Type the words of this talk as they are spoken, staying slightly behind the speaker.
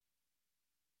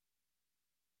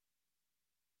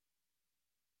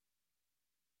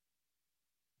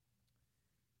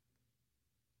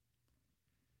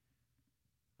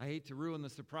I hate to ruin the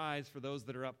surprise for those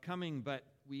that are upcoming, but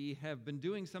we have been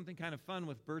doing something kind of fun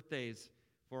with birthdays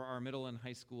for our middle and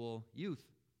high school youth.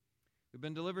 We've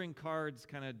been delivering cards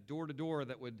kind of door to door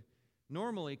that would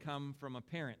normally come from a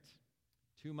parent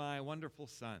to my wonderful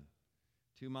son,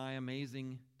 to my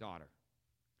amazing daughter.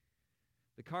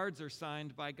 The cards are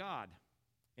signed by God,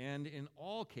 and in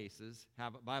all cases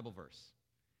have a Bible verse.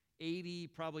 80,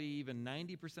 probably even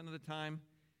 90% of the time,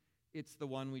 it's the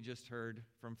one we just heard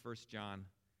from 1 John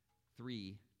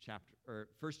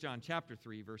chapter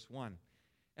 3, verse 1.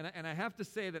 And I have to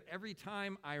say that every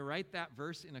time I write that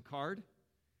verse in a card,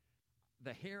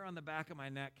 the hair on the back of my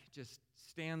neck just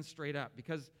stands straight up,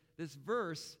 because this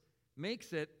verse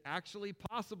makes it actually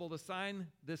possible to sign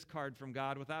this card from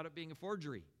God without it being a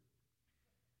forgery.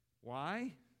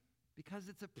 Why? Because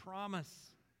it's a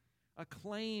promise, a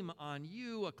claim on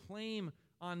you, a claim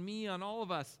on me, on all of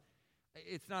us.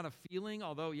 It's not a feeling,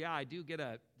 although, yeah, I did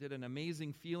an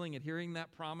amazing feeling at hearing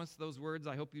that promise, those words.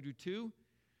 I hope you do too.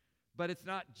 But it's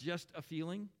not just a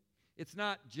feeling. It's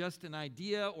not just an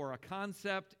idea or a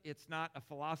concept. It's not a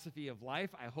philosophy of life.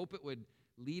 I hope it would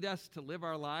lead us to live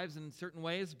our lives in certain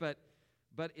ways, but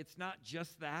it's not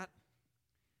just that.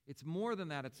 It's more than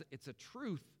that. It's a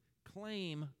truth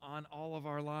claim on all of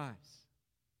our lives.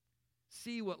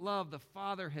 See what love the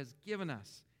Father has given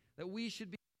us, that we should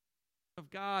be of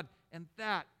God, and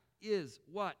that is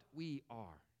what we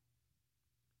are.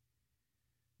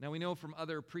 Now, we know from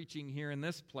other preaching here in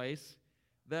this place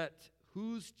that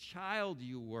whose child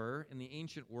you were in the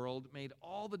ancient world made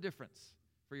all the difference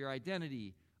for your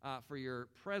identity, for your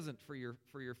present, for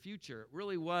your future. It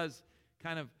really was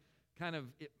kind of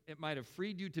it might have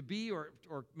freed you to be, or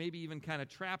maybe even kind of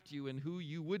trapped you in who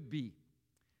you would be.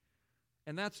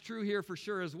 And that's true here for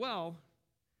sure as well,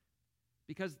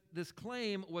 because this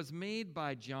claim was made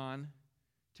by John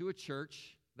to a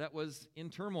church that was in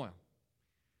turmoil,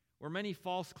 where many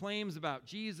false claims about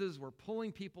Jesus were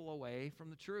pulling people away from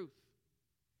the truth.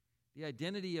 The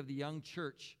identity of the young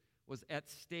church was at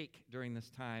stake during this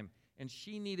time, and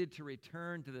she needed to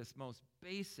return to this most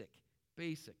basic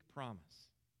promise.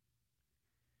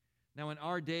 Now, in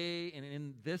our day and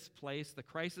in this place, the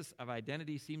crisis of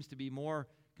identity seems to be more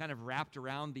kind of wrapped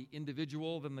around the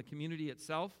individual than the community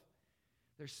itself.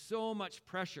 There's so much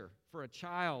pressure for a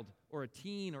child or a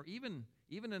teen or even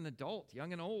an adult,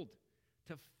 young and old,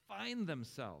 to find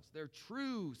themselves, their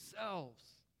true selves,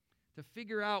 to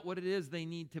figure out what it is they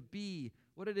need to be,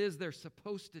 what it is they're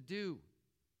supposed to do.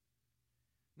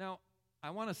 Now,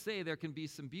 I want to say there can be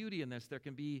some beauty in this. There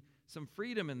can be some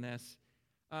freedom in this,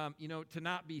 to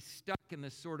not be stuck in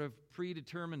this sort of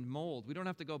predetermined mold. We don't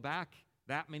have to go back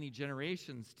that many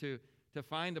generations to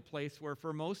find a place where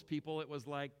for most people it was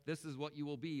like, this is what you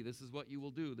will be, this is what you will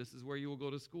do, this is where you will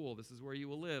go to school, this is where you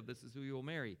will live, this is who you will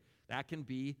marry. That can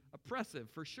be oppressive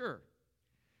for sure.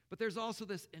 But there's also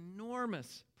this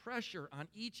enormous pressure on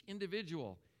each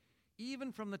individual,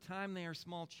 even from the time they are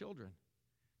small children,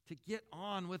 to get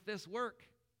on with this work.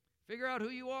 Figure out who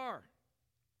you are.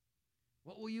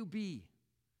 What will you be?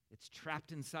 It's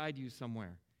trapped inside you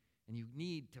somewhere, and you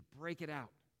need to break it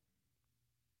out.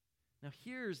 Now,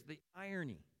 here's the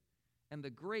irony and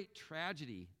the great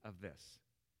tragedy of this.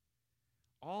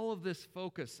 All of this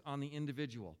focus on the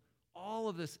individual, all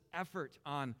of this effort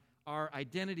on our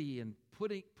identity and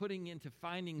putting into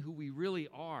finding who we really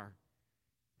are,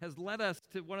 has led us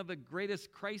to one of the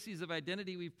greatest crises of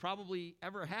identity we've probably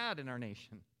ever had in our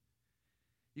nation.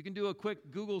 You can do a quick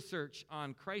Google search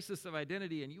on crisis of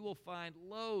identity, and you will find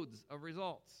loads of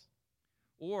results.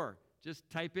 Or just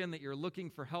type in that you're looking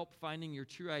for help finding your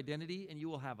true identity, and you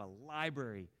will have a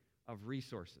library of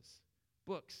resources,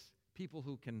 books, people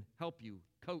who can help you,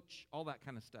 coach, all that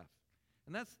kind of stuff.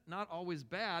 And that's not always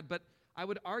bad, but I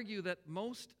would argue that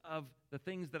most of the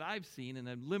things that I've seen in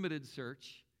a limited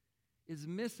search is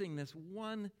missing this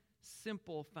one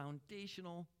simple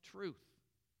foundational truth.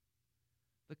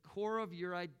 The core of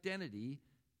your identity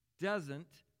doesn't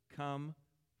come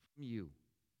from you.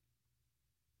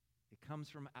 It comes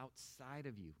from outside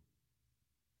of you.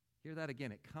 Hear that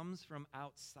again. It comes from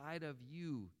outside of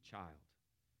you, child,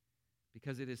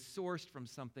 because it is sourced from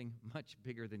something much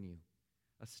bigger than you,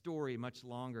 a story much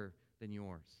longer than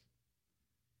yours.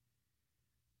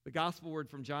 The gospel word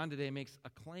from John today makes a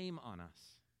claim on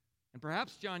us. And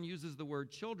perhaps John uses the word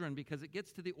children because it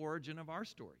gets to the origin of our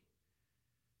story.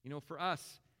 For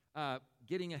us,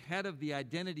 getting ahead of the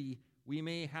identity we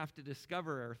may have to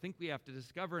discover or think we have to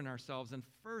discover in ourselves, and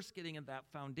first getting at that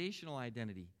foundational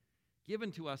identity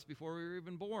given to us before we were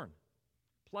even born,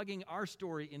 plugging our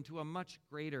story into a much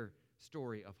greater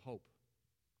story of hope.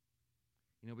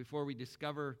 Before we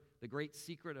discover the great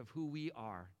secret of who we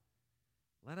are,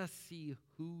 Let us see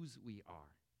whose we are.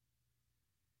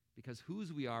 Because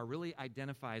whose we are really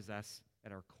identifies us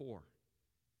at our core.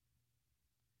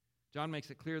 John makes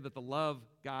it clear that the love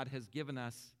God has given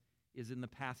us is in the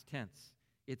past tense.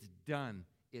 It's done.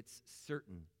 It's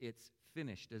certain. It's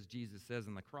finished, as Jesus says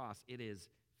on the cross. It is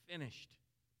finished.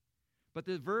 But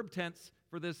the verb tense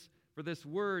for this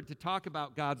word to talk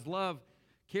about God's love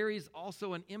carries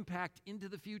also an impact into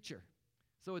the future.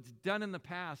 So it's done in the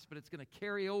past, but it's going to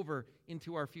carry over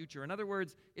into our future. In other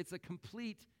words, it's a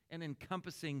complete and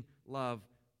encompassing love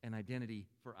and identity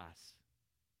for us.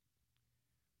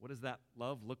 What does that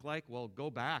love look like? Well, go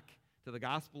back to the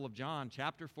Gospel of John,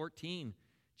 chapter 14.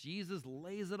 Jesus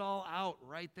lays it all out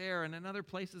right there and in other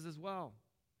places as well.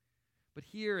 But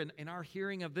here in our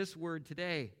hearing of this word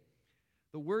today,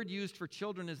 the word used for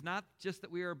children is not just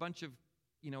that we are a bunch of,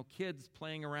 kids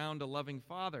playing around a loving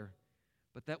father,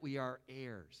 but that we are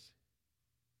heirs.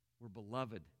 We're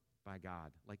beloved by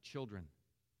God, like children.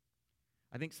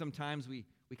 I think sometimes we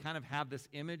kind of have this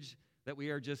image that we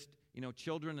are just,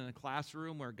 children in a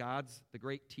classroom where God's the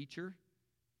great teacher.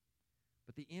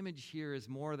 But the image here is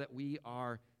more that we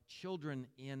are children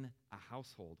in a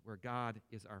household where God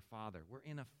is our Father. We're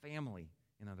in a family,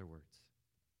 in other words.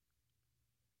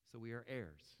 So we are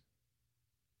heirs.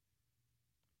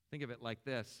 Think of it like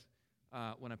this.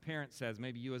 When a parent says,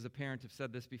 maybe you as a parent have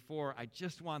said this before, I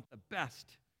just want the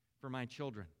best for my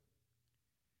children.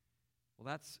 Well,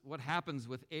 that's what happens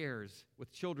with heirs,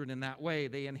 with children in that way.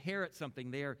 They inherit something.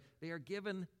 They are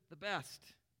given the best.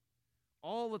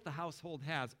 All that the household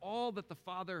has, all that the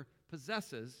father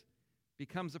possesses,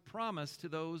 becomes a promise to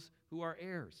those who are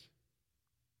heirs.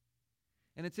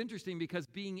 And it's interesting because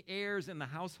being heirs in the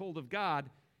household of God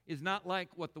is not like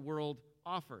what the world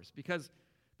offers, because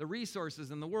the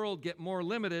resources in the world get more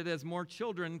limited as more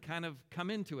children kind of come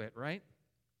into it, right?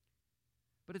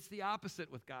 But it's the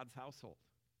opposite with God's household.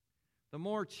 The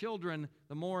more children,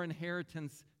 the more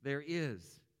inheritance there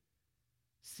is.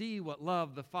 See what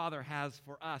love the Father has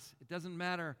for us. It doesn't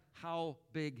matter how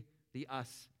big the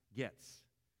us gets.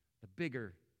 The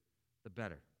bigger, the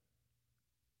better.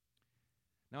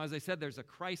 Now, as I said, there's a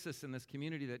crisis in this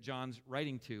community that John's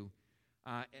writing to,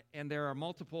 and there are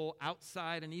multiple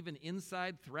outside and even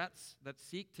inside threats that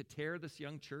seek to tear this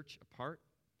young church apart.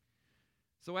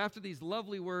 So after these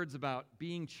lovely words about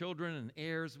being children and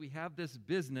heirs, we have this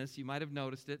business. You might have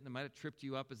noticed it, and it might have tripped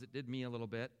you up as it did me a little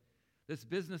bit. This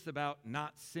business about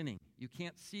not sinning. You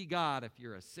can't see God if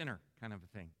you're a sinner, kind of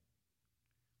a thing.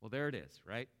 Well, there it is,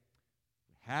 right?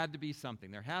 There had to be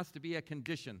something. There has to be a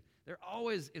condition. There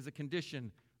always is a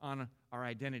condition on our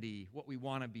identity, what we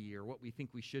want to be or what we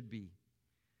think we should be.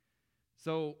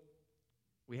 So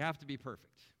we have to be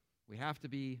perfect. We have to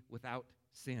be without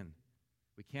sin.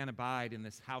 We can't abide in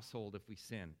this household if we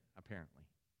sin, apparently.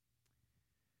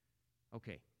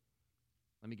 Okay,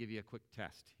 let me give you a quick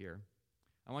test here.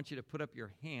 I want you to put up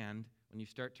your hand when you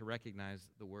start to recognize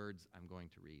the words I'm going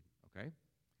to read, okay?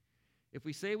 If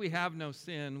we say we have no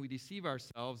sin, we deceive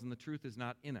ourselves and the truth is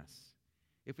not in us.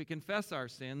 If we confess our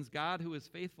sins, God, who is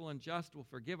faithful and just, will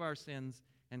forgive our sins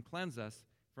and cleanse us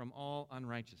from all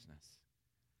unrighteousness.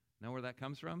 Know where that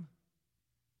comes from?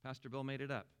 Pastor Bill made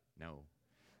it up. No.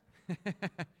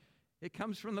 It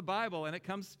comes from the Bible, and it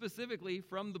comes specifically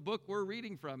from the book we're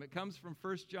reading from. It comes from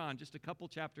 1 John, just a couple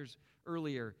chapters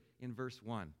earlier in verse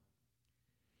 1.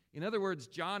 In other words,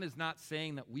 John is not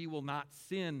saying that we will not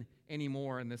sin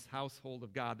anymore in this household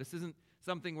of God. This isn't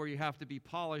something where you have to be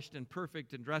polished and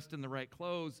perfect and dressed in the right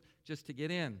clothes just to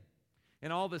get in.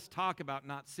 And all this talk about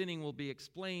not sinning will be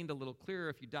explained a little clearer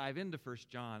if you dive into 1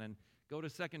 John and go to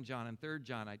 2 John and 3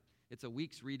 John. It's a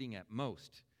week's reading at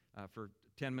most for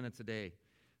 10 minutes a day.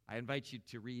 I invite you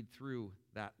to read through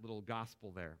that little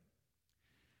gospel there.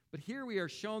 But here we are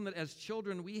shown that as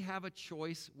children, we have a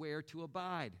choice where to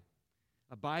abide.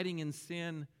 Abiding in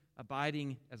sin,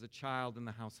 abiding as a child in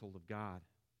the household of God.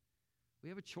 We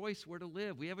have a choice where to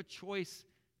live. We have a choice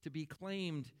to be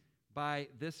claimed by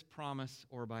this promise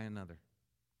or by another.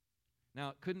 Now,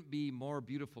 it couldn't be more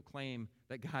beautiful claim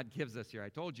that God gives us here. I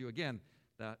told you, again,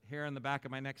 the hair on the back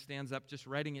of my neck stands up just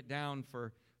writing it down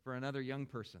for another young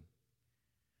person.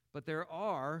 But there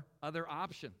are other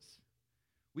options.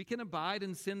 We can abide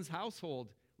in sin's household.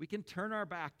 We can turn our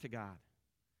back to God.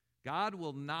 God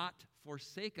will not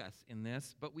forsake us in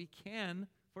this, but we can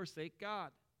forsake God.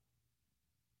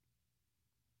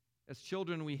 As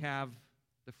children, we have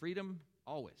the freedom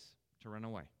always to run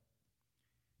away.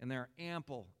 And there are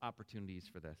ample opportunities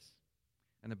for this.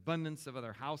 An abundance of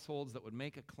other households that would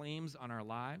make claims on our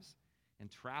lives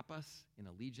and trap us in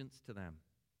allegiance to them.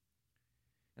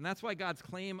 And that's why God's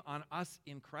claim on us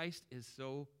in Christ is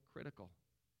so critical.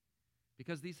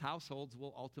 because these households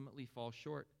will ultimately fall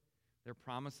short. Their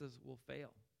promises will fail.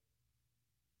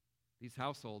 These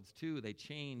households, too, they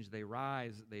change, they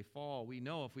rise, they fall. We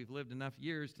know if we've lived enough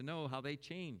years to know how they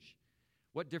change,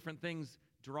 what different things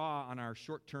draw on our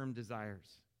short-term desires.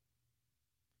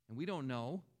 And we don't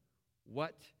know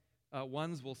what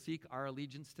ones will seek our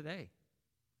allegiance today.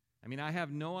 I mean, I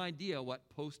have no idea what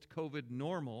post-COVID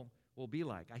normal will be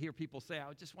like. I hear people say,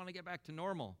 I just want to get back to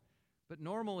normal. But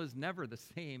normal is never the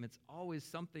same. It's always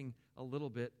something a little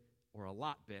bit or a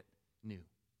lot bit new.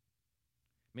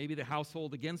 Maybe the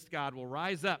household against God will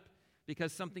rise up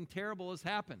because something terrible has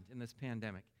happened in this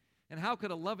pandemic. And how could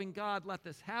a loving God let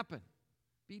this happen?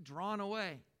 Be drawn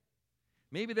away.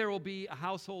 Maybe there will be a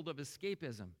household of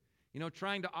escapism,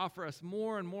 trying to offer us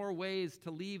more and more ways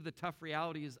to leave the tough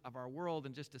realities of our world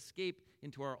and just escape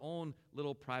into our own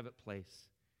little private place.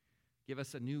 Give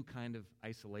us a new kind of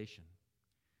isolation.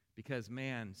 Because,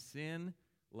 man, sin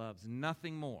loves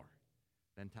nothing more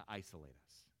than to isolate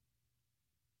us.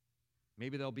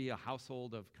 Maybe there'll be a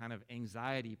household of kind of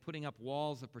anxiety, putting up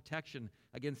walls of protection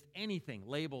against anything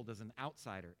labeled as an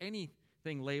outsider,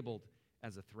 anything labeled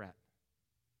as a threat.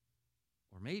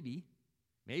 Or maybe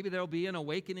there'll be an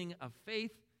awakening of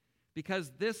faith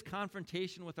because this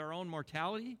confrontation with our own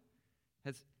mortality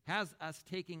has us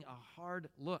taking a hard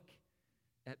look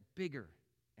at bigger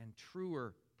and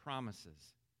truer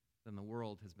promises than the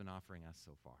world has been offering us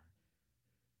so far.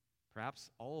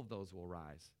 Perhaps all of those will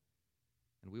rise,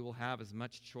 and we will have as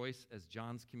much choice as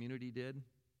John's community did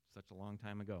such a long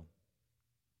time ago.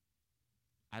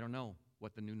 I don't know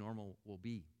what the new normal will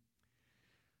be.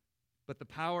 But the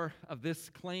power of this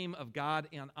claim of God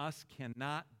in us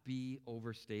cannot be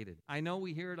overstated. I know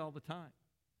we hear it all the time,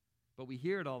 but we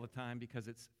hear it all the time because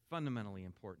it's fundamentally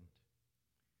important.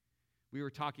 We were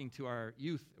talking to our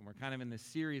youth, and we're kind of in this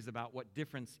series about what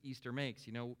difference Easter makes.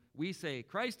 We say,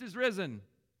 Christ is risen.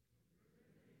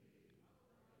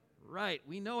 Right,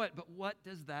 we know it, but what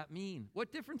does that mean?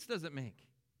 What difference does it make?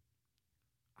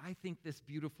 I think this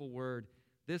beautiful word,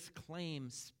 this claim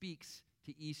speaks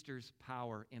to Easter's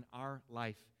power in our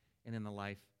life and in the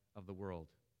life of the world.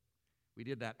 We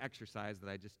did that exercise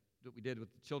that we did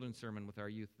with the children's sermon with our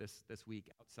youth this week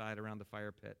outside around the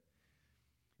fire pit.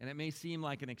 And it may seem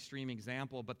like an extreme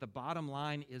example, but the bottom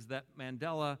line is that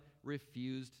Mandela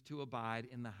refused to abide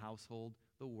in the household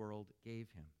the world gave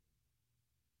him.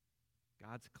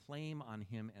 God's claim on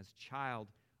him as child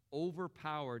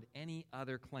overpowered any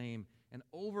other claim and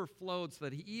overflowed so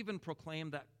that he even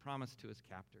proclaimed that promise to his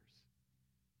captors.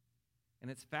 And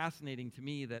it's fascinating to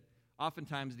me that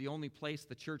oftentimes the only place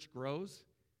the church grows,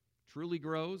 truly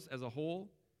grows as a whole,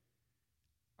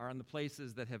 are in the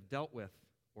places that have dealt with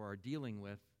or are dealing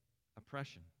with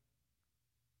oppression.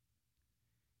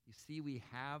 You see, we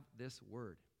have this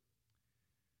word.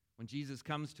 When Jesus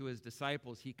comes to his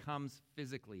disciples, he comes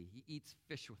physically. He eats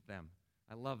fish with them.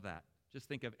 I love that. Just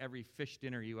think of every fish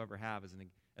dinner you ever have as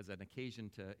an occasion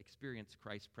to experience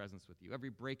Christ's presence with you. Every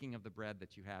breaking of the bread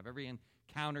that you have, every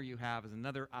encounter you have is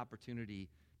another opportunity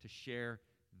to share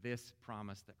this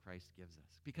promise that Christ gives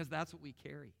us, because that's what we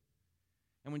carry.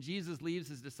 And when Jesus leaves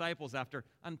his disciples after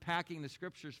unpacking the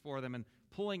scriptures for them and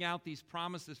pulling out these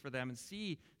promises for them and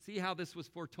see how this was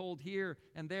foretold here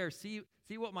and there, see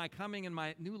what my coming and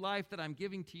my new life that I'm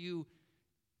giving to you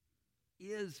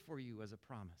is for you as a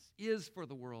promise, is for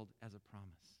the world as a promise.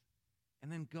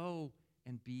 And then go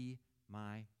and be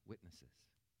my witnesses.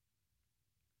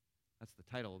 That's the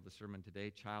title of the sermon today,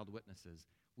 Child Witnesses.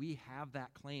 We have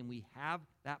that claim. We have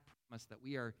that promise that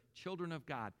we are children of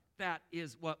God. That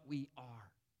is what we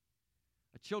are.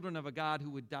 Children of a God who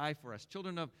would die for us.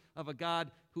 Children of a God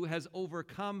who has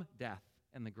overcome death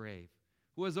and the grave.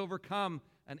 Who has overcome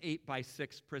an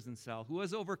 8x6 prison cell. Who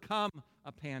has overcome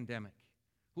a pandemic.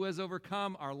 Who has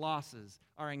overcome our losses,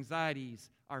 our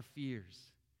anxieties, our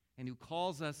fears. And who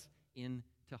calls us into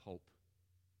hope.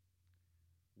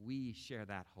 We share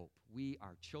that hope. We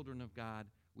are children of God.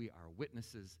 We are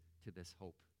witnesses to this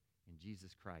hope in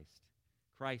Jesus Christ.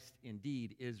 Christ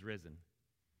indeed is risen.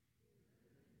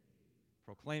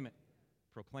 Proclaim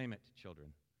it, children.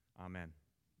 Amen.